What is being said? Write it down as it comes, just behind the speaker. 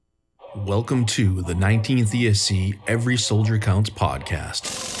Welcome to the 19th ESC Every Soldier Counts podcast.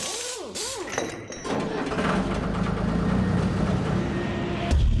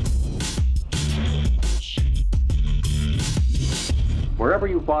 Wherever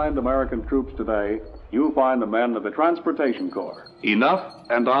you find American troops today, you'll find the men of the Transportation Corps. Enough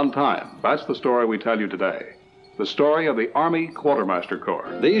and on time. That's the story we tell you today. The story of the Army Quartermaster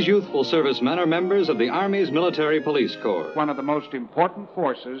Corps. These youthful servicemen are members of the Army's Military Police Corps. One of the most important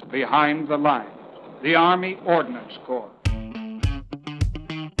forces behind the lines, the Army Ordnance Corps.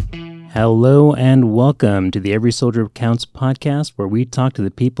 Hello and welcome to the Every Soldier Counts podcast, where we talk to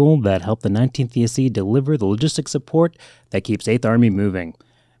the people that help the 19th ESC deliver the logistic support that keeps 8th Army moving.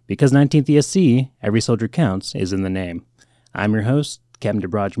 Because 19th ESC, Every Soldier Counts, is in the name. I'm your host, Captain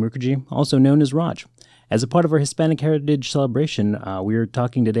Debraj Mukherjee, also known as Raj. As a part of our Hispanic Heritage celebration, we are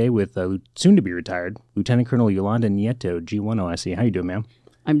talking today with soon-to-be retired Lieutenant Colonel Yolanda Nieto, G1 OIC. How you doing, ma'am?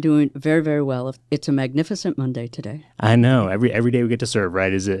 I'm doing very, very well. It's a magnificent Monday today. I know. Every day we get to serve,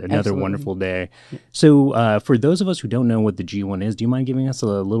 right? Is it another Absolutely. Wonderful day? So for those of us who don't know what the G1 is, do you mind giving us a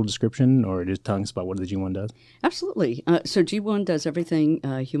little description or just telling us about what the G1 does? Absolutely. So G1 does everything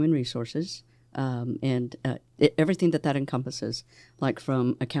human resources and everything that encompasses, like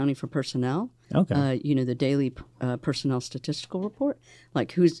from accounting for personnel, the daily personnel statistical report,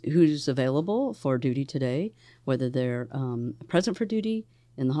 like who's available for duty today, whether they're present for duty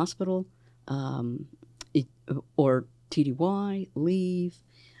in the hospital or TDY, leave.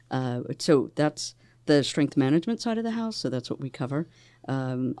 So that's the strength management side of the house. So that's what we cover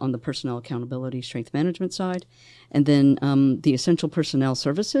on the personnel accountability strength management side. And then the essential personnel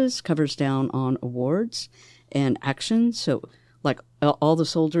services covers down on awards and actions. So like all the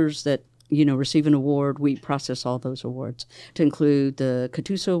soldiers that receive an award, we process all those awards to include the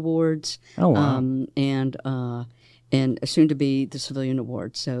CATUSA awards. Oh, wow. And soon to be the civilian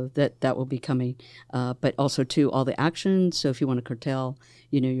award. So that will be coming. But also to all the actions. So if you want to curtail,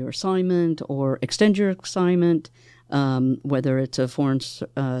 your assignment or extend your assignment, whether it's a foreign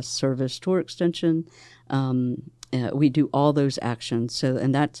service tour extension, we do all those actions. So,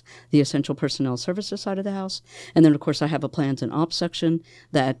 and that's the essential personnel services side of the house. And then, of course, I have a plans and ops section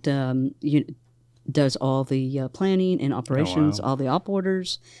that does all the planning and operations, all the op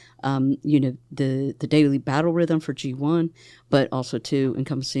orders, the daily battle rhythm for G1, but also too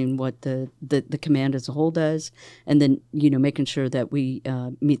encompassing what the command as a whole does, and then making sure that we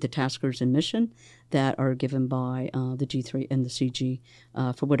meet the taskers and mission that are given by the G3 and the CG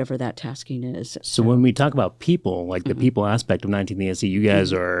for whatever that tasking is. So when we talk about people, like the people aspect of 19th ESC, you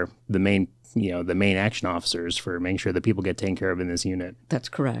guys are the main action officers for making sure that people get taken care of in this unit. That's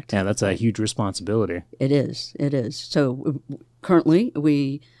correct. Yeah, that's a huge responsibility. It is. So currently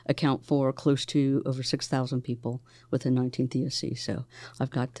we account for close to over 6,000 people within 19th ESC. So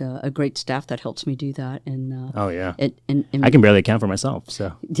I've got a great staff that helps me do that. And oh yeah, and I can barely account for myself.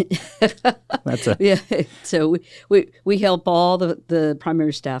 So that's yeah. So we help all the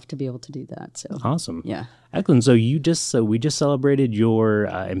primary staff to be able to do that. So awesome. Yeah. Excellent. So we just celebrated your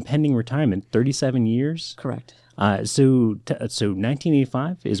impending retirement, 37 years. Correct. So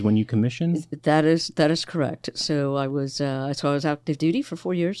 1985 is when you commissioned? That is correct. So I was active duty for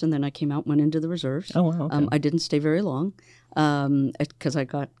 4 years, and then I came out and went into the reserves. Oh, wow. Okay. I didn't stay very long because I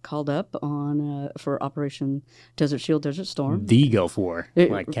got called up on for Operation Desert Shield, Desert Storm. The Gulf War,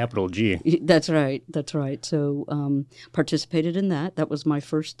 like capital G. That's right. So participated in that. That was my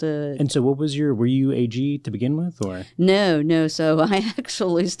first. And so what was were you AG to begin with, or? No. So I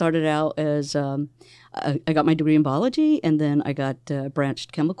actually started out as I got my degree in biology, and then I got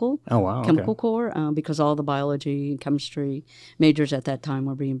branched chemical. Oh, wow. Chemical Corps, because all the biology and chemistry majors at that time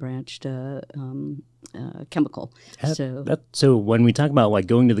were being branched chemical. So when we talk about like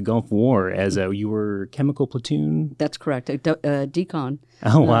going to the Gulf War as you were chemical platoon? That's correct. Decon.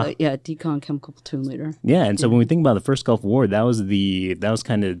 Oh, wow. Decon chemical platoon leader. Yeah, and so when we think about the first Gulf War, that was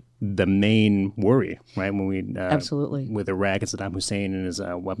kind of the main worry, right? When we absolutely with Iraq and Saddam Hussein and his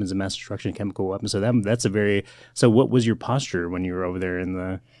weapons of mass destruction, chemical weapons. So that's a very. So what was your posture when you were over there in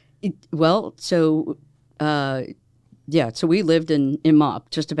the? So we lived in MOP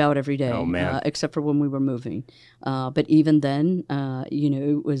just about every day, except for when we were moving. But even then,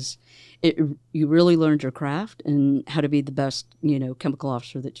 you really learned your craft and how to be the best, chemical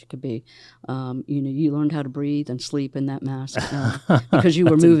officer that you could be. You learned how to breathe and sleep in that mask because you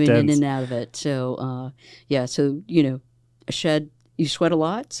were moving in and out of it. So, a shed, you sweat a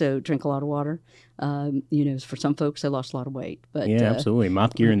lot, so drink a lot of water. For some folks, they lost a lot of weight. But yeah, absolutely.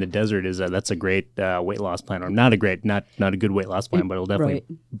 Mop gear in the desert that's a great weight loss plan, or not a good weight loss plan, but it'll definitely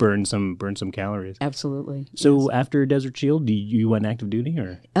burn some calories. Absolutely. So after Desert Shield, you went active duty,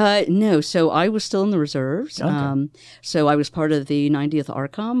 or? No. So I was still in the reserves. Okay. So I was part of the 90th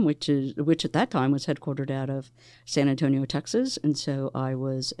ARCOM, which at that time was headquartered out of San Antonio, Texas, and so I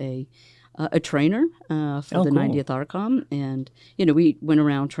was a trainer for the cool. 90th ARCOM, and we went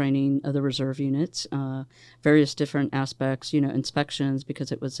around training the reserve units, various different aspects, inspections,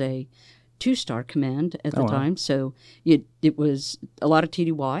 because it was a 2-star command at the time, so it was a lot of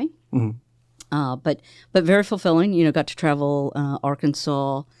TDY, but very fulfilling. Got to travel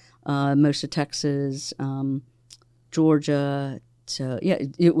Arkansas, most of Texas, Georgia. So, yeah,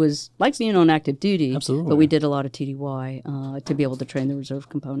 it was like being on active duty. Absolutely. But we did a lot of TDY to be able to train the reserve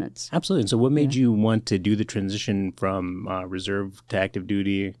components. Absolutely. And so what made you want to do the transition from reserve to active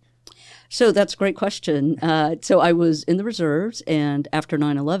duty? So that's a great question. So I was in the reserves, and after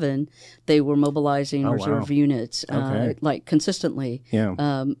 9/11, they were mobilizing reserve units like consistently,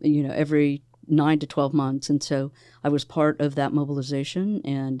 every 9 to 12 months. And so I was part of that mobilization,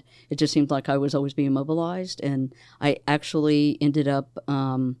 and it just seemed like I was always being mobilized. And I actually ended up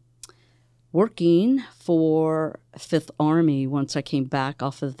working for 5th Army once I came back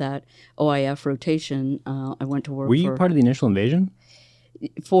off of that OIF rotation. I went to work Were you part of the initial invasion?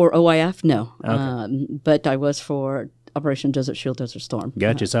 For OIF, no. Okay. But I was for Operation Desert Shield, Desert Storm.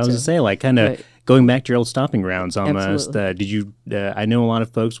 Gotcha. So I was going to say, like, kind of going back to your old stomping grounds almost. Did you? I know a lot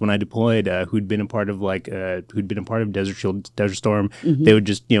of folks when I deployed who'd been a part of Desert Shield, Desert Storm. They would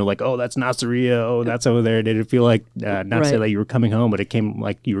just like, oh, that's Nasiriyah. Oh, that's over there. Did it feel like not to say that you were coming home, but it came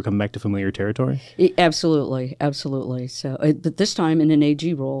like you were coming back to familiar territory? Absolutely. So, but this time in an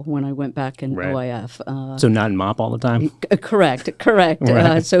AG role when I went back in OIF. So not in MOP all the time. Correct.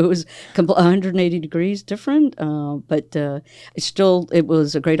 Right. So it was 180 degrees different, but it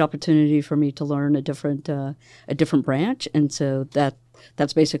was a great opportunity for me to learn a different branch, and so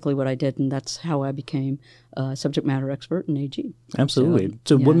that's basically what I did, and that's how I became a subject matter expert in AG. Absolutely.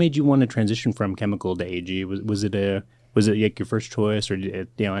 So what made you want to transition from chemical to AG? Was it like your first choice, or I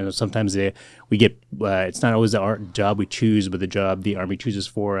know sometimes we get it's not always the job we choose, but the job the Army chooses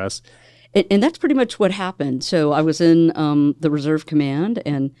for us. And that's pretty much what happened. So I was in the Reserve Command,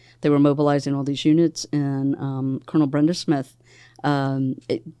 and they were mobilizing all these units. And Colonel Brenda Smith,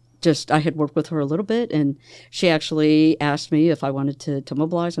 I had worked with her a little bit, and she actually asked me if I wanted to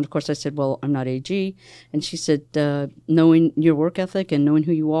mobilize. And of course I said, well, I'm not AG. And she said, knowing your work ethic and knowing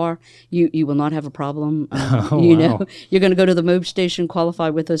who you are, you will not have a problem. You're going to go to the MOB station, qualify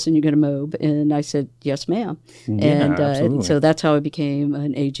with us, and you're going to MOB. And I said, yes, ma'am. And so that's how I became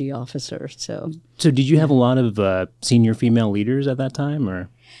an AG officer. So did you have a lot of senior female leaders at that time, or?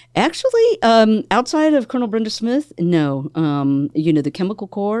 Actually, outside of Colonel Brenda Smith, no. The Chemical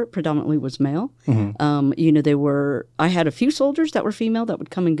Corps predominantly was male. I had a few soldiers that were female that would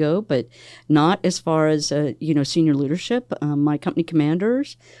come and go, but not as far as, senior leadership. My company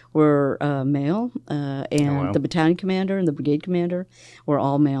commanders were male, and the battalion commander and the brigade commander were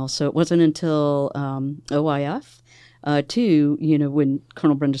all male. So it wasn't until OIF, when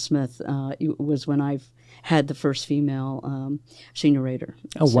Colonel Brenda Smith was when I've had the first female senior raider.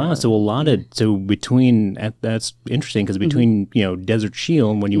 Oh, wow. So between, that's interesting, because between, Desert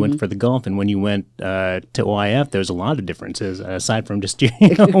Shield, when you went for the Gulf, and when you went to OIF, there was a lot of differences, aside from just,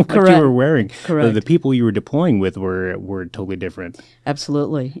 what you were wearing. Correct. The people you were deploying with were totally different.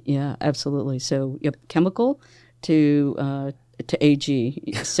 Absolutely. Yeah, absolutely. So, chemical to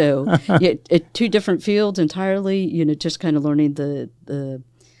AG. So, two different fields entirely, just kind of learning the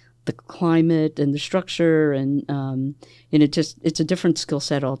climate and the structure, and it's a different skill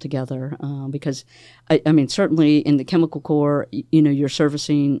set altogether, because I mean certainly in the Chemical Corps you're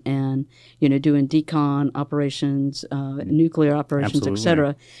servicing and doing decon operations, nuclear operations,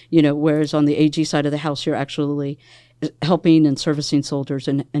 etc. Whereas on the AG side of the house you're actually helping and servicing soldiers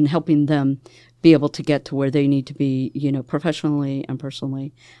and helping them be able to get to where they need to be, professionally and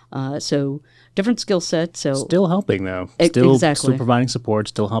personally. So different skill sets. So still helping though, still providing support,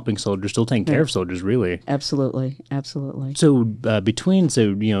 still helping soldiers, still taking care of soldiers. Really, absolutely. So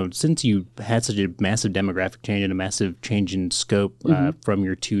since you had such a massive demographic change and a massive change in scope from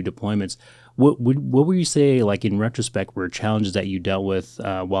your 2 deployments, what would you say, like in retrospect, were challenges that you dealt with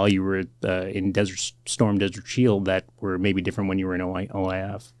while you were in Desert Storm, Desert Shield that were maybe different when you were in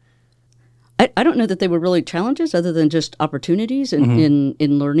OIF? I don't know that they were really challenges other than just opportunities in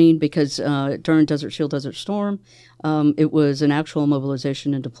learning, because during Desert Shield, Desert Storm, it was an actual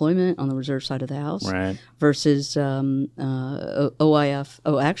mobilization and deployment on the reserve side of the house, Right. versus OIF.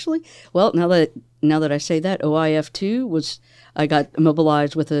 Oh, actually, well, now that I say that, OIF 2 was, I got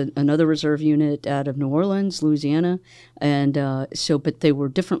mobilized with another reserve unit out of New Orleans, Louisiana, and but they were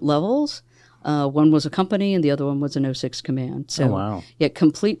different levels. One was a company, and the other one was an 06 command. So, wow. Yeah,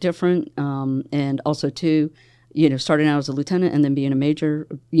 complete different. And also, too, starting out as a lieutenant and then being a major,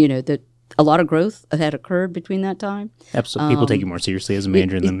 that a lot of growth had occurred between that time. Absolutely. People take you more seriously as a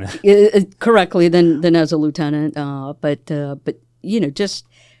major than that. Correctly than as a lieutenant. But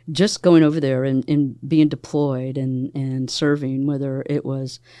just going over there and being deployed and serving, whether it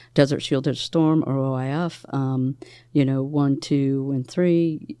was Desert Shield, Desert Storm, or OIF, 1, 2, and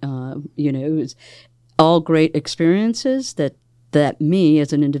 3, it was all great experiences that me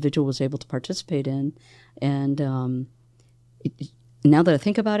as an individual was able to participate in. And now that I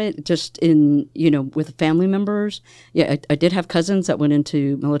think about it, just in, with family members, yeah, I did have cousins that went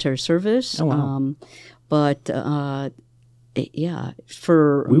into military service. Oh, wow. But yeah,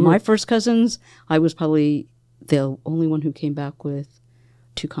 for my first cousins, I was probably the only one who came back with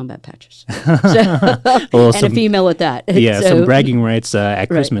 2 combat patches. And a female at that. Yeah, some bragging rights at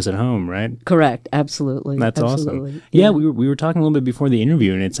Christmas at home, right? Correct, absolutely. That's absolutely. Awesome. Yeah, we were talking a little bit before the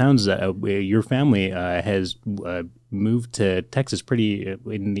interview, and it sounds your family has moved to Texas pretty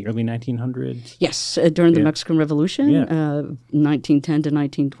in the early 1900s. Yes, during the Mexican Revolution, 1910 to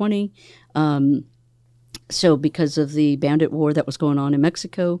 1920. So because of the bandit war that was going on in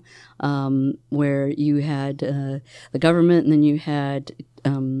Mexico, where you had the government and then you had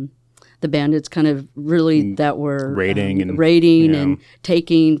the bandits kind of really that were raiding and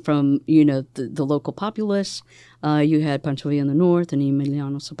taking from, the local populace. You had Pancho Villa in the north and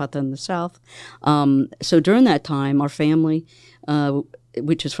Emiliano Zapata in the south. So during that time, our family,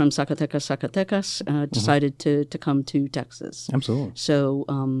 which is from Zacatecas, decided to come to Texas. Absolutely. So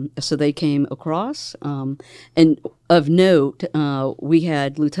so they came across. And of note, we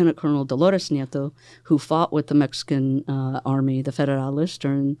had Lieutenant Colonel Dolores Nieto, who fought with the Mexican Army, the Federales,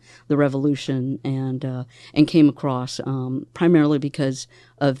 during the Revolution, and came across primarily because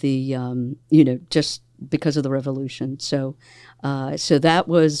of the, just because of the Revolution. So that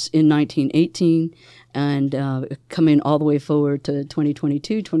was in 1918, and coming all the way forward to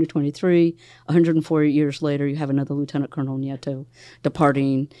 2022, 2023, 104 years later, you have another Lieutenant Colonel Nieto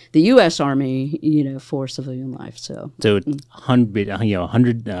departing the U.S. Army, for civilian life. So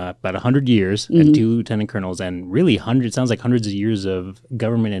 100, about 100 years and 2 lieutenant colonels, and really sounds like hundreds of years of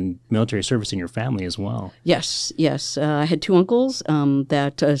government and military service in your family as well. Yes. I had 2 uncles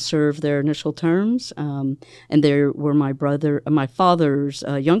that served their initial terms, and they were my father's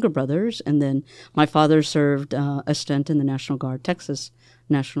younger brothers, and then my father served a stint in the National Guard, Texas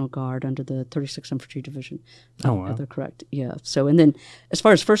National Guard, under the 36th Infantry Division. Oh, wow. They're correct. Yeah. So, and then as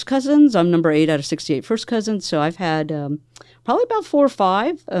far as first cousins, I'm number 8 out of 68 first cousins. So I've had probably about 4 or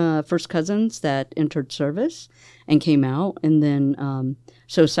 5 first cousins that entered service and came out. And then,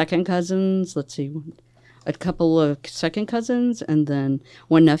 so second cousins, let's see, a couple of second cousins, and then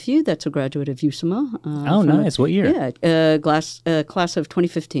one nephew that's a graduate of USAMA. Oh, nice. What year? Yeah, class of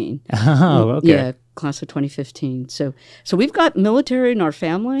 2015. Oh, okay. Yeah, class of 2015. So we've got military in our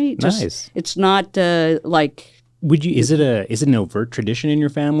family. Nice. It's not like. Is it an overt tradition in your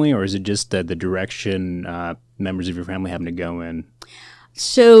family, or is it just the direction members of your family happen to go in?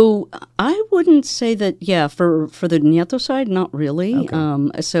 So I wouldn't say that, for the Nieto side, not really.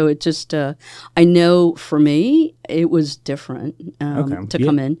 Okay. So it just, I know for me, it was different to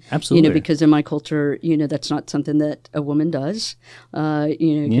come in. Absolutely. Because in my culture, that's not something that a woman does. Get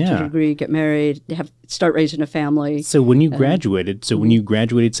your degree, get married, start raising a family. So when you graduated,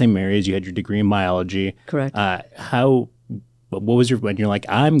 St. Mary's, you had your degree in biology. Correct. What was when you're like,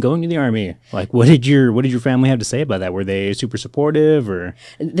 I'm going to the Army? Like, what did your family have to say about that? Were they super supportive, or?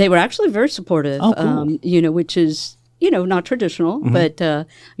 They were actually very supportive. Oh, cool. Which is not traditional, but I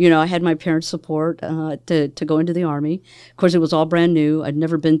had my parents' support to go into the Army. Of course, it was all brand new. I'd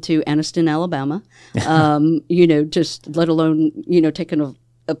never been to Anniston, Alabama. Just let alone taking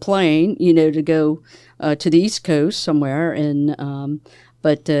a plane, to go to the East Coast somewhere, and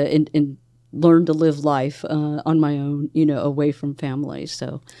learned to live life on my own, away from family.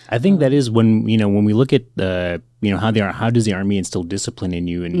 So I think that is when we look at how does the Army instill discipline in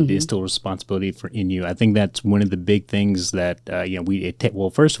you and instill responsibility in you. I think that's one of the big things that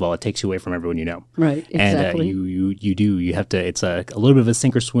first of all, it takes you away from everyone you know. Right. Exactly. And you have to. It's a little bit of a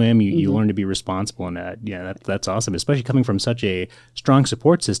sink or swim. You learn to be responsible, and that's awesome. Especially coming from such a strong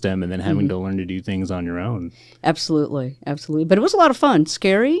support system, and then having to learn to do things on your own. Absolutely. But it was a lot of fun.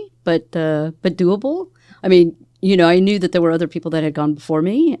 Scary, but doable. I mean, I knew that there were other people that had gone before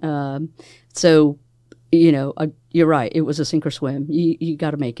me. So, you're right. It was a sink or swim. You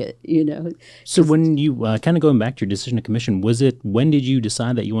got to make it, So when you kind of going back to your decision to commission, when did you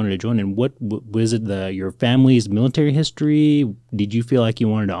decide that you wanted to join, and what was it your family's military history? Did you feel like you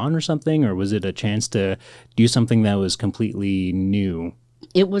wanted to honor something, or was it a chance to do something that was completely new?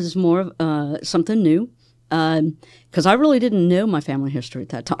 It was more of something new. Because I really didn't know my family history at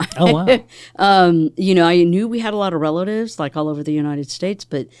that time. Oh, wow. I knew we had a lot of relatives, like all over the United States,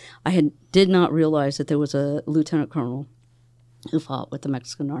 but I did not realize that there was a lieutenant colonel who fought with the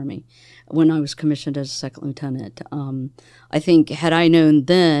Mexican Army when I was commissioned as a second lieutenant. I think had I known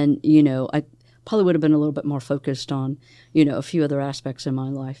then, I probably would have been a little bit more focused on, a few other aspects in my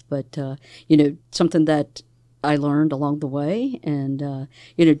life. But, something that I learned along the way, and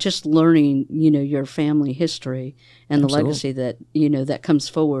just learning your family history and Absolutely. the legacy that that comes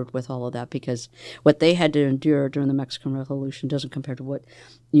forward with all of that, because what they had to endure during the Mexican Revolution doesn't compare to what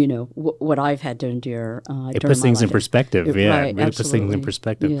what I've had to endure. It puts things in perspective. It really puts things in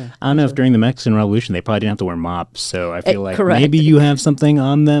perspective. Yeah, I don't know if during the Mexican Revolution they probably didn't have to wear mops, so I feel like maybe you have something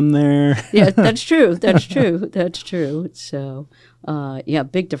on them there. Yeah, that's true. That's true. So.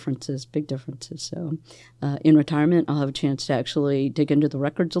 Big differences. So, in retirement, I'll have a chance to actually dig into the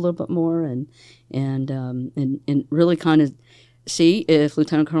records a little bit more and really kind of see if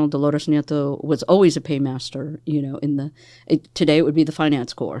Lieutenant Colonel Dolores Nieto was always a paymaster. Today it would be the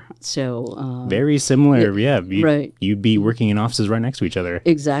Finance Corps. So very similar. Right. You'd be working in offices right next to each other.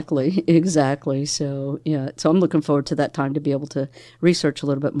 Exactly. So so I'm looking forward to that time to be able to research a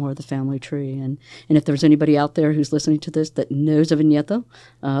little bit more of the family tree, and if there's anybody out there who's listening to this that knows of a Nieto,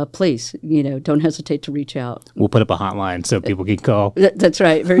 please don't hesitate to reach out. We'll put up a hotline so people can call. That's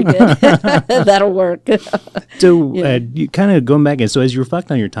right. Very good. That'll work. So you kind of going back, and so as you reflect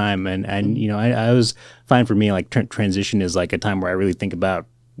on your time, and I was fine for me, like transition is like a time where I really think about,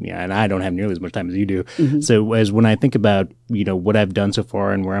 and I don't have nearly as much time as you do. Mm-hmm. So as when I think about what I've done so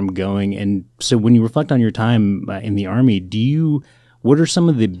far and where I'm going, and so when you reflect on your time in the Army, what are some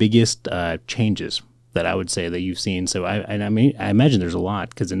of the biggest changes that I would say that you've seen? So I imagine there's a lot,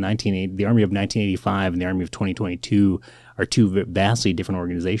 because in the Army of 1985 and the Army of 2022 are two vastly different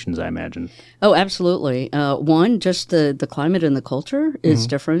organizations, I imagine. Oh, absolutely. One, just the climate and the culture is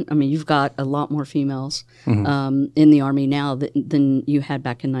different. I mean, you've got a lot more females in the Army now than you had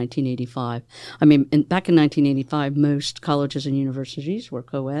back in 1985. I mean, back in 1985, most colleges and universities were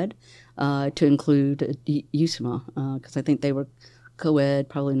co-ed, to include USMA, because I think they were co-ed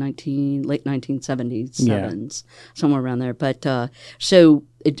probably late 1970s, somewhere around there. But so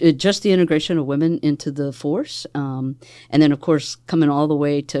just the integration of women into the force, and then of course coming all the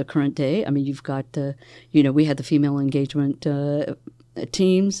way to current day. I mean, you've got we had the female engagement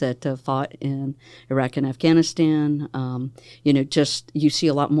teams that fought in Iraq and Afghanistan. You see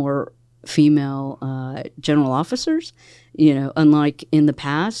a lot more female general officers. Unlike in the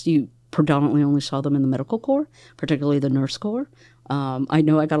past, you predominantly only saw them in the medical corps, particularly the nurse corps. I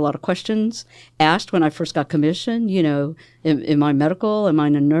know I got a lot of questions asked when I first got commissioned, am I medical? Am I a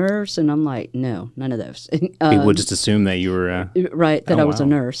nurse? And I'm like, no, none of those. People would just assume that you were... right, that I was a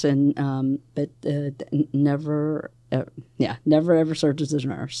nurse. And but never ever served as a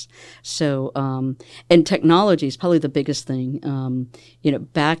nurse. So, and technology is probably the biggest thing.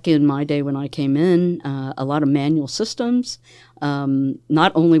 Back in my day when I came in, a lot of manual systems,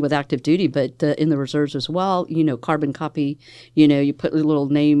 not only with active duty, but in the reserves as well. Carbon copy, you put a little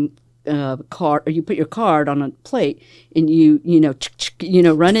name card, or you put your card on a plate, and you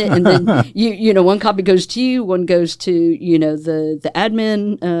run it, and then one copy goes to you, one goes to the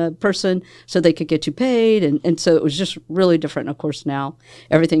admin person, so they could get you paid, and so it was just really different. Of course, now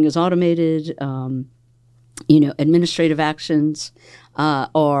everything is automated. Administrative actions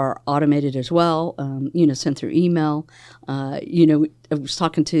are automated as well, sent through email. I was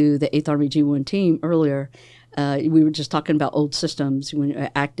talking to the 8th Army G1 team earlier. We were just talking about old systems,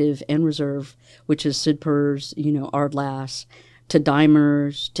 active and reserve, which is SIDPERS, ARDLAS, to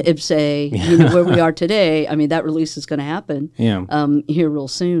dimers to IPSA, where we are today. I mean, that release is going to happen here real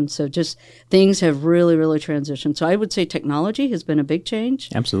soon. So just things have really, really transitioned. So I would say technology has been a big change.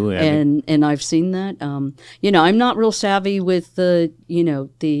 Absolutely. And I've seen that. I'm not real savvy with the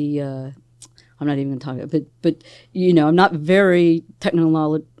I'm not even going to talk about it, but I'm not very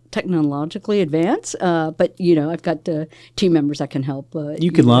technologically advanced, but I've got team members that can help.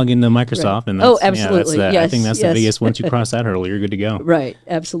 You could log into Microsoft, and that's, absolutely. I think that's the biggest. Once you cross that hurdle, you're good to go. Right,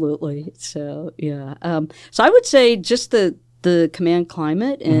 absolutely. So so I would say just the command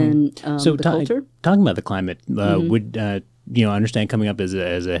climate and the culture. Talking about the climate, would understand coming up as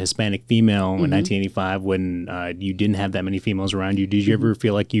a Hispanic female in 1985 when you didn't have that many females around you. Did you ever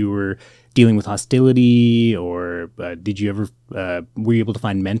feel like you were dealing with hostility, or did you ever were you able to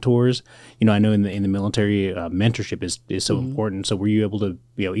find mentors? I know in the military, mentorship is so important. So were you able to,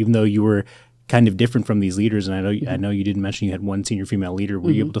 even though you were kind of different from these leaders, and I know you didn't mention you had one senior female leader,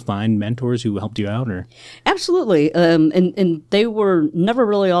 were you able to find mentors who helped you out? Or absolutely, and they were never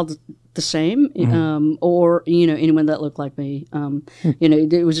really all the same, or anyone that looked like me.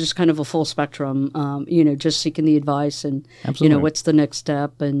 It was just kind of a full spectrum. Just seeking the advice and what's the next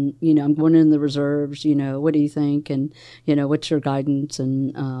step, and I'm going in the reserves. What do you think, and what's your guidance,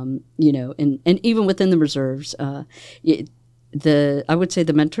 and and even within the reserves, I would say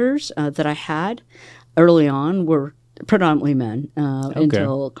the mentors that I had early on were predominantly men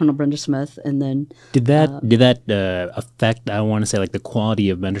until Colonel Brenda Smith, and then did that affect, I don't want to say like the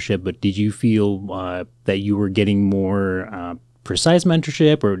quality of mentorship, but did you feel that you were getting more precise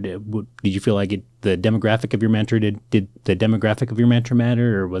mentorship, or did you feel like the demographic of your mentor did the demographic of your mentor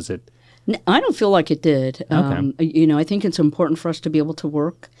matter, or was it? I don't feel like it did. Okay. I think it's important for us to be able to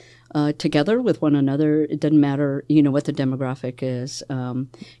work together with one another. It doesn't matter what the demographic is,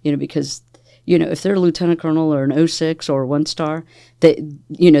 because if they're a lieutenant colonel or an 06 or a 1-star,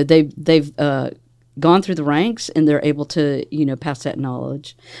 they've gone through the ranks, and they're able to pass that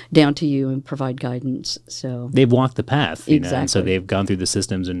knowledge down to you and provide guidance. So they've walked the path, exactly. And so they've gone through the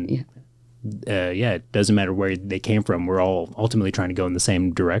systems, and it doesn't matter where they came from. We're all ultimately trying to go in the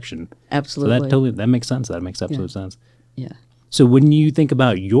same direction. Absolutely. So that makes sense. That makes absolute sense. Yeah. So when you think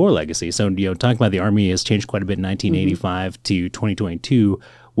about your legacy, talking about the Army has changed quite a bit in 1985 to 2022.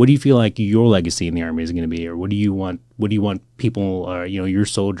 What do you feel like your legacy in the Army is going to be, or what do you want people, your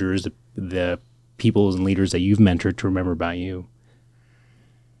soldiers, the people and leaders that you've mentored to remember about you?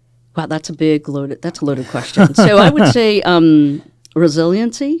 Wow, that's a loaded question. So I would say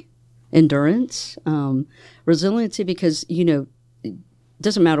resiliency, endurance, resiliency, because it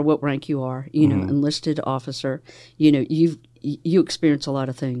doesn't matter what rank you are, enlisted officer, you experience a lot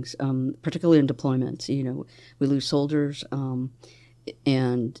of things, particularly in deployments. We lose soldiers,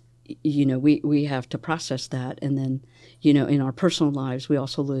 and we have to process that, and then in our personal lives we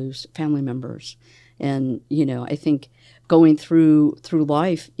also lose family members, and I think going through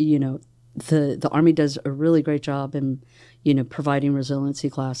life, the Army does a really great job in providing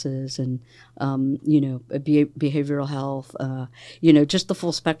resiliency classes and behavioral health, just the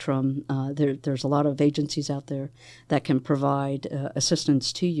full spectrum. There's a lot of agencies out there that can provide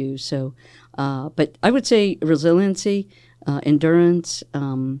assistance to you. So, but I would say resiliency, endurance,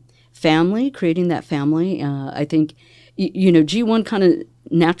 family, creating that family. I think G1 kind of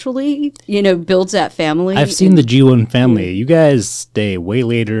naturally, builds that family. I've seen the G1 family. You guys stay way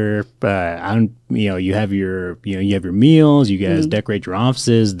later. You have your meals. You guys decorate your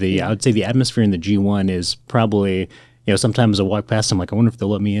offices. I would say the atmosphere in the G1 is probably. Sometimes I walk past, I'm like, I wonder if they'll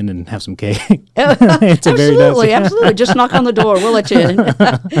let me in and have some cake. Absolutely. Just knock on the door. We'll let you in.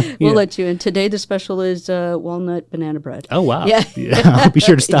 Let you in. Today the special is walnut banana bread. Oh wow! Yeah, I'll be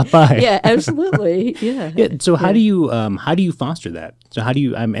sure to stop by. Yeah, absolutely. Yeah. So how do you foster that? So how do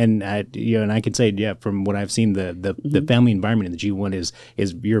you? And I can say, from what I've seen, the family environment in the G1 is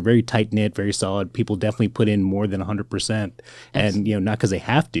you're very tight knit, very solid. People definitely put in more than 100%, and not because they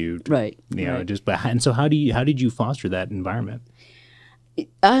have to, right? And so how did you foster that environment?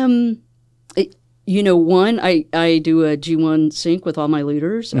 One, I do a G1 sync with all my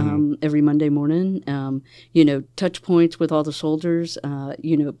leaders every Monday morning. Touch points with all the soldiers.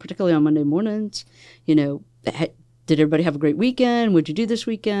 Particularly on Monday mornings. Did everybody have a great weekend? What'd you do this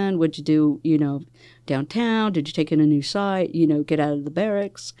weekend? What'd you do? downtown? Did you take in a new site? Get out of the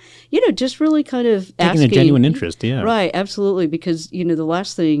barracks? Just really kind of taking a genuine interest. Yeah, right, absolutely. Because the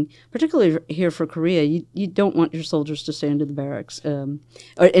last thing, particularly here for Korea, you don't want your soldiers to stay into the barracks and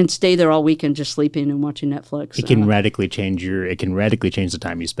stay there all weekend just sleeping and watching Netflix. It can radically change the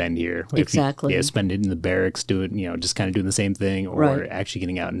time you spend here. Exactly. Spend it in the barracks, doing just kind of doing the same thing, or actually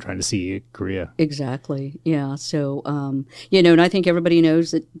getting out and trying to see Korea. Exactly. Yeah. So and I think everybody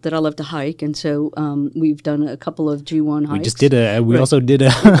knows that I love to hike, and so we've done a couple of G1 hikes. We also did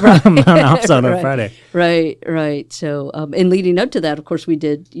a Mount Alps on Friday. Right. So and leading up to that, of course, we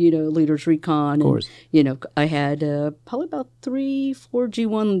did leaders recon. Of course. And, I had probably about 3-4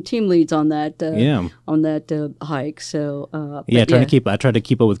 G1 team leads on that. On that hike. So I tried to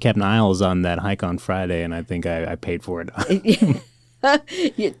keep up with Captain Isles on that hike on Friday, and I think I paid for it.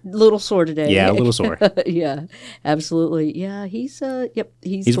 Little sore today. Yeah, a little sore. Yeah, absolutely. Yeah, he's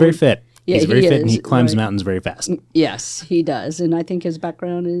very fit. Yeah, he's very fit, and he climbs mountains very fast. Yes, he does, and I think his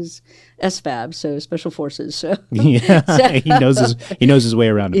background is SFAB, so Special Forces. So he knows his way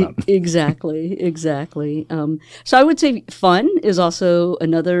around a mountain. Exactly. So I would say fun is also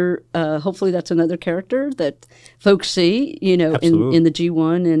another. Hopefully, that's another character that folks see. In the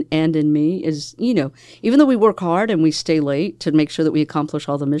G1 and in me is even though we work hard and we stay late to make sure that we accomplish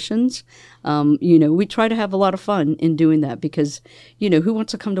all the missions. We try to have a lot of fun in doing that because, who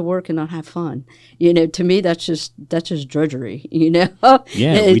wants to come to work and not have fun? To me, that's just drudgery. Yeah,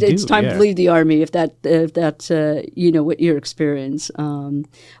 it's time to leave the Army if that's what your experience.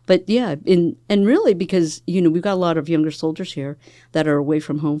 But yeah, and really because we've got a lot of younger soldiers here that are away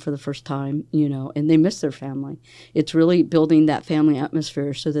from home for the first time, and they miss their family. It's really building that family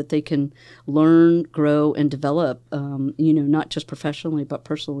atmosphere so that they can learn, grow, and develop. Not just professionally but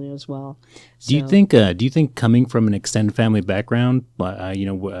personally as well. Do you think coming from an extended family background,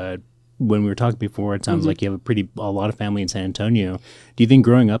 when we were talking before, it sounds like you have a lot of family in San Antonio. Do you think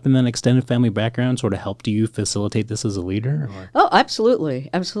growing up in that extended family background sort of helped you facilitate this as a leader? Or? Oh, absolutely,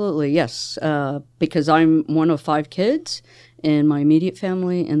 yes. Because I'm one of 5 kids in my immediate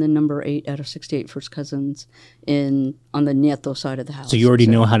family, and then number 8 out of 68 first cousins on the Nieto side of the house. So you already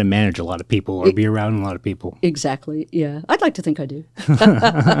know how to manage a lot of people or be around a lot of people. Exactly. Yeah, I'd like to think I do.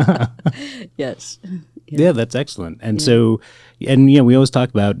 Yes. Yeah, that's excellent. And so, we always talk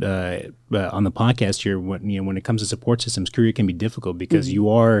about on the podcast here when it comes to support systems, Korea can be difficult because you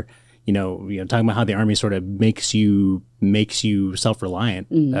are. Talking about how the Army sort of makes you self-reliant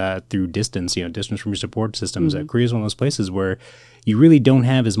through distance from your support systems. Korea is one of those places where you really don't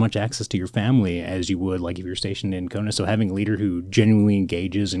have as much access to your family as you would like if you're stationed in Kona. So having a leader who genuinely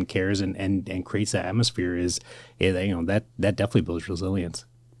engages and cares and creates that atmosphere that definitely builds resilience.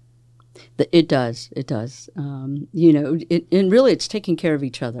 It does. And really it's taking care of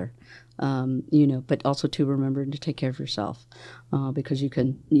each other. But also to remember to take care of yourself, because you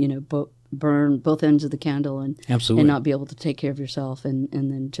can, burn both ends of the candle and not be able to take care of yourself and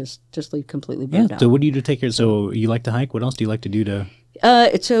then just leave completely burned out. So what do you do to take care? So you like to hike? What else do you like to do to?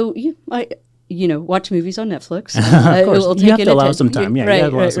 Watch movies on Netflix. Of course, you have to allow some time. Yeah,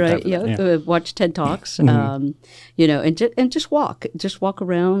 right. Watch TED Talks. And just walk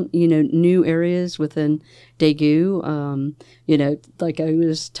around. New areas within Daegu. Like I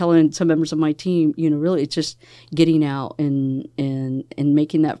was telling some members of my team. Really, it's just getting out and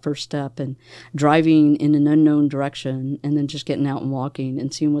making that first step and driving in an unknown direction, and then just getting out and walking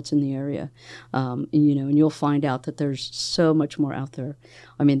and seeing what's in the area. And you'll find out that there's so much more out there.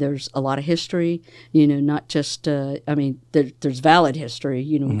 I mean, there's a lot of history, not just, there's valid history.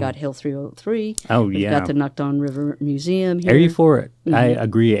 We've got Hill 303. We've got the Nakdong River Museum here. Area 4, I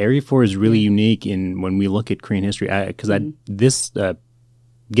agree. Area 4 is really unique when we look at Korean history.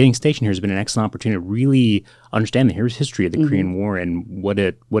 Getting stationed here has been an excellent opportunity to really understand the history of the Korean War and what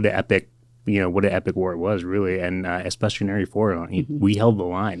an epic war it was, really. And especially in Area 4, we held the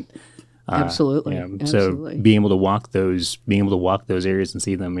line. Absolutely. So being able to walk those areas and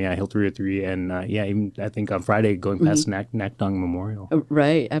see them, Hill 303, and even I think on Friday going past Nakdong Memorial.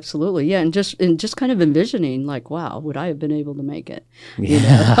 Right, absolutely, yeah, and just kind of envisioning like, wow, would I have been able to make it?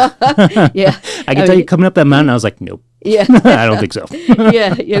 Yeah, I can tell you coming up that mountain, I was like, nope. Yeah, I don't think so.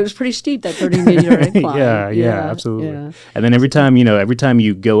 It was pretty steep, that 30-meter incline. Yeah, absolutely. Yeah. And then every time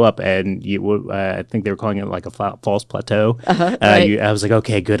you go up, and I think they were calling it like a false plateau. Right. I was like,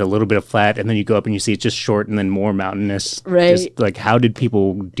 okay, good, a little bit of flat, and then you go up and you see it's just short, and then more mountainous. Right. Just like, how did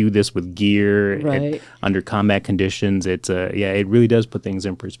people do this with gear and under combat conditions? It's it really does put things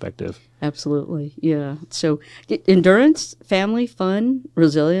in perspective. Absolutely, yeah. So endurance, family, fun,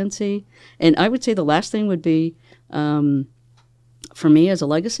 resiliency, and I would say the last thing would be. For me as a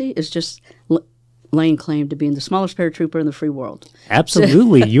legacy is just laying claim to being the smallest paratrooper in the free world.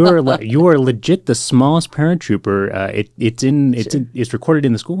 Absolutely, you are legit the smallest paratrooper. It's recorded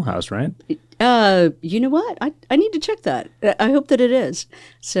in the schoolhouse, right? You know what? I need to check that. I hope that it is.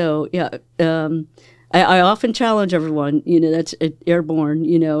 So yeah, I often challenge everyone. That's airborne.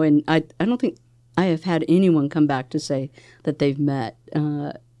 And I don't think I have had anyone come back to say that they've met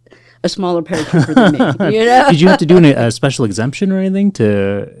a smaller paratrooper than me. Did you have to do a special exemption or anything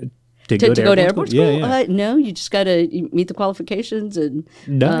to go to airborne school? Yeah. No, you just got to meet the qualifications and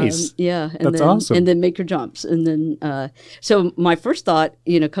nice. And that's awesome. And then make your jumps. And then so my first thought,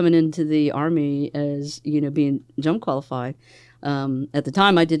 coming into the Army as being jump qualified. At the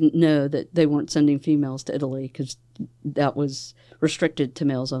time, I didn't know that they weren't sending females to Italy because that was restricted to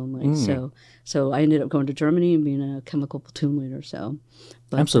males only. So I ended up going to Germany and being a chemical platoon leader.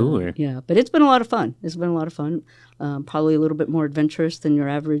 But, absolutely. But it's been a lot of fun. Probably a little bit more adventurous than your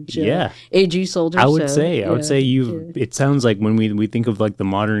average AG soldier. I would say it sounds like when we think of like the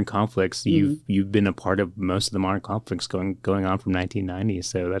modern conflicts, you've been a part of most of the modern conflicts going on from 1990.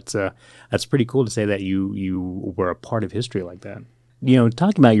 So that's pretty cool to say that you were a part of history like that.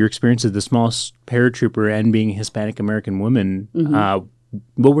 Talking about your experience as the smallest paratrooper and being a Hispanic American woman,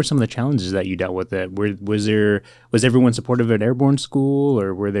 what were some of the challenges that you dealt with? Was everyone supportive at airborne school,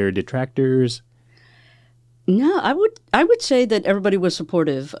 or were there detractors? No, I would say that everybody was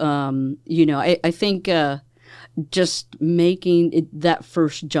supportive. I think just making that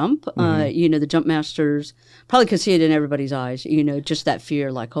first jump, the jump masters probably could see it in everybody's eyes, just that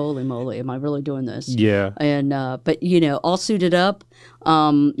fear, like, holy moly, am I really doing this? Yeah. And, but, all suited up,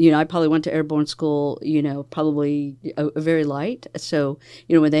 I probably went to airborne school, probably a very light. So,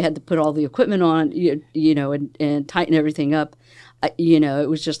 when they had to put all the equipment on, and tighten everything up, it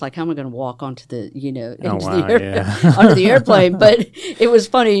was just like, how am I going to walk onto the, onto the airplane? But it was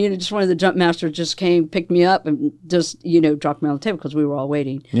funny, just one of the jump masters just came, picked me up, and just, dropped me on the table because we were all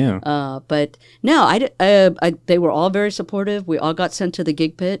waiting. Yeah. But no, they were all very supportive. We all got sent to the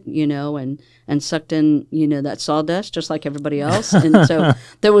gig pit, and sucked in, that sawdust just like everybody else. And so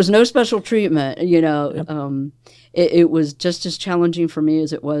there was no special treatment, Yep. It was just as challenging for me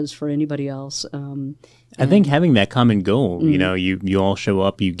as it was for anybody else. I think having that common goal, you all show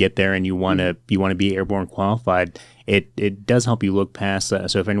up, you get there, and you want to be airborne qualified. It does help you look past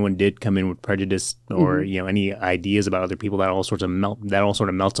that. So if anyone did come in with prejudice or any ideas about other people, that all sort of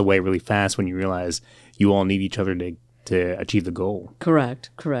melts away really fast when you realize you all need each other to achieve the goal. Correct.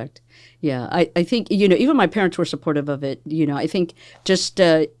 Yeah, I think even my parents were supportive of it. I think just.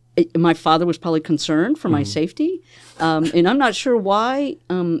 My father was probably concerned for my safety, and I'm not sure why.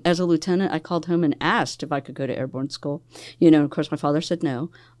 As a lieutenant, I called home and asked if I could go to airborne school. Of course, my father said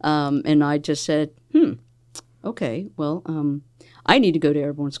no, and I just said, okay, well, I need to go to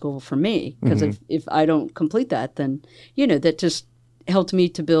airborne school for me, because if I don't complete that, then that just helped me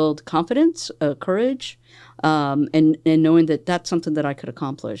to build confidence, courage, and knowing that that's something that I could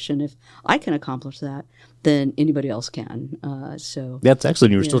accomplish, and if I can accomplish that, then anybody else can. So that's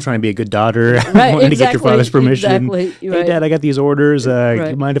excellent. You were still trying to be a good daughter, right, wanting to get your father's permission. Exactly. Hey, Dad, I got these orders. Do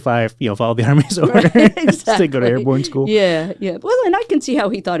you mind if I, follow the Army's order to go to airborne school? Yeah. Well, and I can see how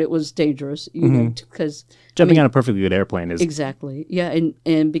he thought it was dangerous, because jumping on a perfectly good airplane is exactly. Yeah,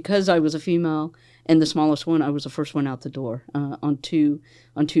 and because I was a female and the smallest one, I was the first one out the door on two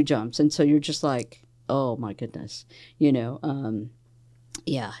jumps, and so you're just like, oh my goodness,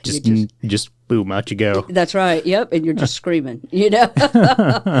 yeah. Just boom, out you go. That's right. Yep. And you're just screaming,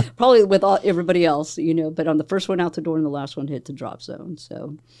 probably with everybody else, but on the first one out the door and the last one hit the drop zone.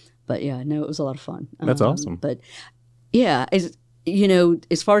 So, but yeah, no, it was a lot of fun. That's awesome. But yeah, as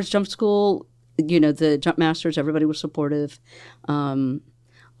far as jump school, the jump masters, everybody was supportive. There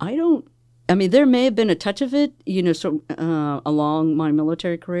may have been a touch of it, along my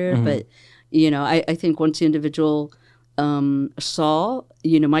military career, but, I think once the individual saw,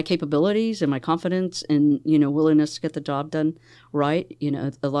 my capabilities and my confidence and, willingness to get the job done right,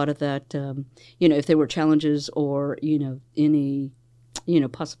 a lot of that, if there were challenges or, any,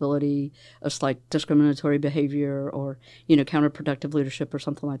 possibility of slight discriminatory behavior or, counterproductive leadership or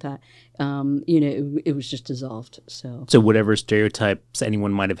something like that, it was just dissolved. So whatever stereotypes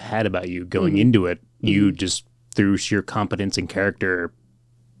anyone might have had about you going into it, you just, through sheer competence and character,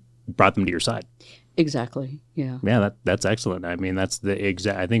 brought them to your side. Exactly. Yeah. Yeah, that's excellent. I mean, that's the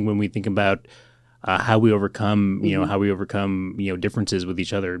exact. I think when we think about how we overcome, differences with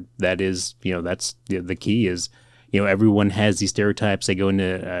each other, that is, that's the key. Is everyone has these stereotypes. They go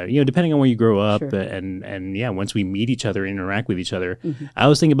into depending on where you grow up, Sure. and once we meet each other, interact with each other. I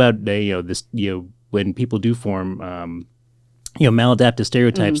was thinking about this. When people do form maladaptive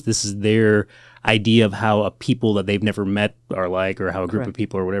stereotypes, this is their idea of how a people that they've never met are like, or how a group of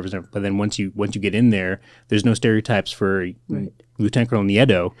people or whatever. But then once you get in there, there's no stereotypes for Lieutenant Colonel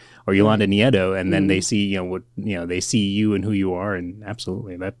Nieto or Yolanda Nieto, and then they see they see you and who you are, and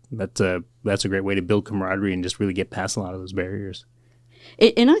absolutely that's a great way to build camaraderie and just really get past a lot of those barriers.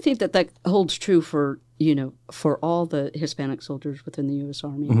 And I think that holds true for all the Hispanic soldiers within the U.S.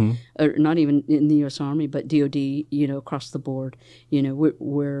 Army, or not even in the U.S. Army, but DoD, across the board.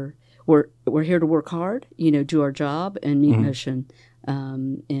 We're here to work hard, do our job and meet mission,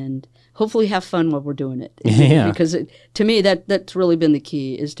 and hopefully have fun while we're doing it. Because to me, that's really been the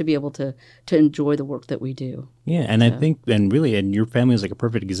key, is to be able to enjoy the work that we do. Yeah, and I think, and your family is like a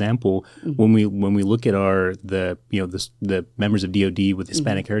perfect example. When we look at the members of DoD with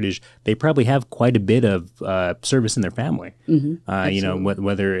Hispanic heritage, they probably have quite a bit of service in their family.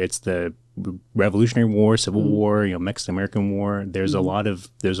 Whether it's the Revolutionary War, Civil War, Mexican American War, there's a lot of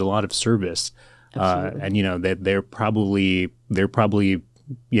service, and they're probably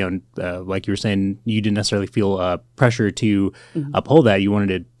like you were saying, you didn't necessarily feel pressure to uphold that. You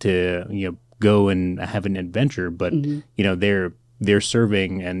wanted to go and have an adventure, but they're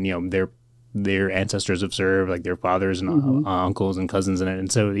serving, and their ancestors have served, like their fathers and uncles and cousins in it,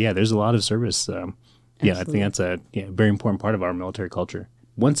 and so there's a lot of service. I think that's a very important part of our military culture.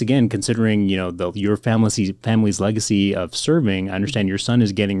 Once again, considering your family's legacy of serving, I understand your son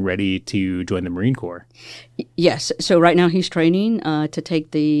is getting ready to join the Marine Corps. Yes. So right now he's training to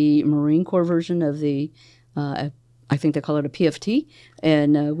take the Marine Corps version of the, I think they call it a PFT,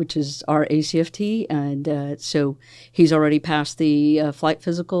 and which is our ACFT, and so he's already passed the flight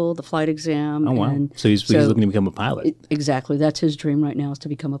physical, the flight exam. Oh wow! And so he's looking to become a pilot. Exactly. That's his dream right now, is to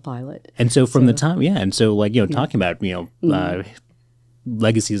become a pilot. And so from the time, talking about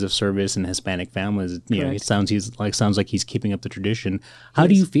legacies of service in Hispanic families, it sounds like he's keeping up the tradition. How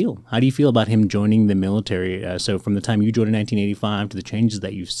do you feel? How do you feel about him joining the military? So from the time you joined in 1985 to the changes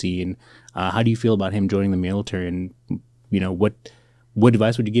that you've seen, how do you feel about him joining the military? And what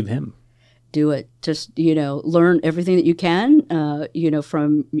advice would you give him? Do it. Just learn everything that you can.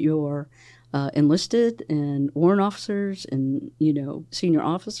 From your enlisted and warrant officers and senior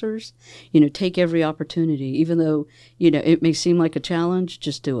officers. Take every opportunity, even though it may seem like a challenge.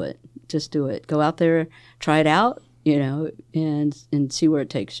 Just do it. Go out there, try it out, and see where it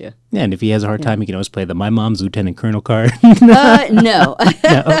takes you. Yeah, and if he has a hard time, he can always play the "My Mom's Lieutenant Colonel" card. No.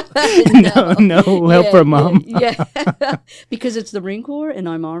 No help from Mom. Because it's the Marine Corps and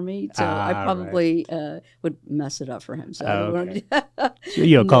I'm Army, so I probably would mess it up for him. So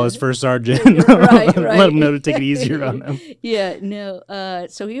call his first sergeant. right. Let him know to take it easier on him.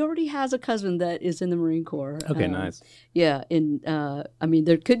 So he already has a cousin that is in the Marine Corps. Okay, nice. Yeah, and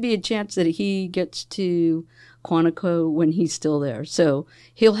there could be a chance that he gets to Quantico when he's still there, so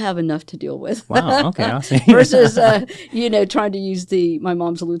he'll have enough to deal with. Wow. Okay. Awesome. Versus trying to use my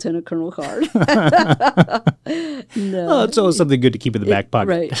mom's Lieutenant Colonel card. No. Well, it's always something good to keep in the back pocket.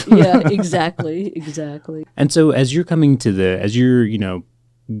 Right. Yeah. Exactly. And so as you're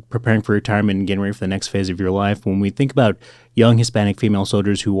preparing for retirement and getting ready for the next phase of your life, when we think about young Hispanic female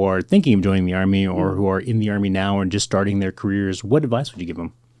soldiers who are thinking of joining the Army or who are in the Army now and just starting their careers, what advice would you give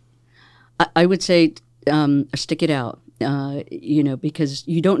them? I would say stick it out, because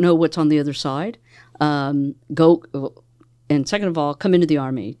you don't know what's on the other side. Go, and second of all, come into the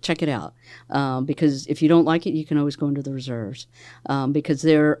Army, check it out, because if you don't like it, you can always go into the reserves, because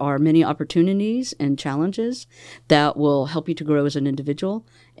there are many opportunities and challenges that will help you to grow as an individual,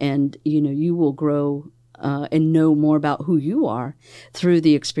 and you will grow and know more about who you are through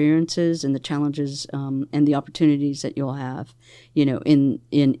the experiences and the challenges and the opportunities that you'll have, in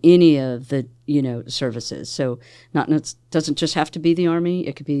any of the services. So doesn't just have to be the Army.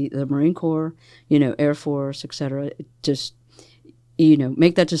 It could be the Marine Corps, Air Force, etc. Just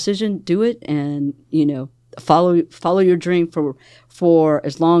make that decision, do it, and follow your dream for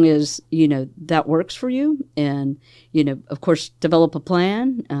as long as that works for you, and of course develop a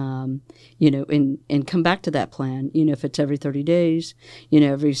plan, and come back to that plan, if it's every 30 days,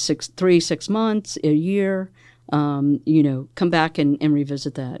 every 6 months, a year, come back and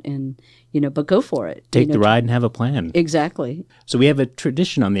revisit that, and but go for it. Take the ride and have a plan. Exactly. So we have a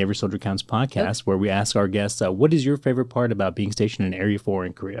tradition on the Every Soldier Counts podcast where we ask our guests, what is your favorite part about being stationed in Area 4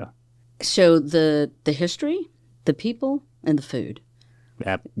 in Korea? So the history, the people, and the food.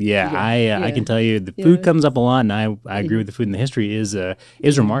 I can tell you the food comes up a lot, and I agree with the food, and the history is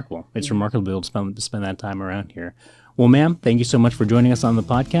remarkable. It's remarkable to be able to spend that time around here. Well, ma'am, thank you so much for joining us on the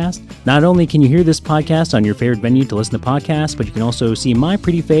podcast. Not only can you hear this podcast on your favorite venue to listen to podcasts, but you can also see my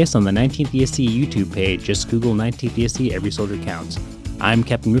pretty face on the 19th ESC YouTube page. Just Google 19th ESC Every Soldier Counts. I'm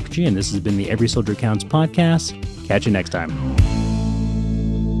Captain Mukherjee, and this has been the Every Soldier Counts podcast. Catch you next time.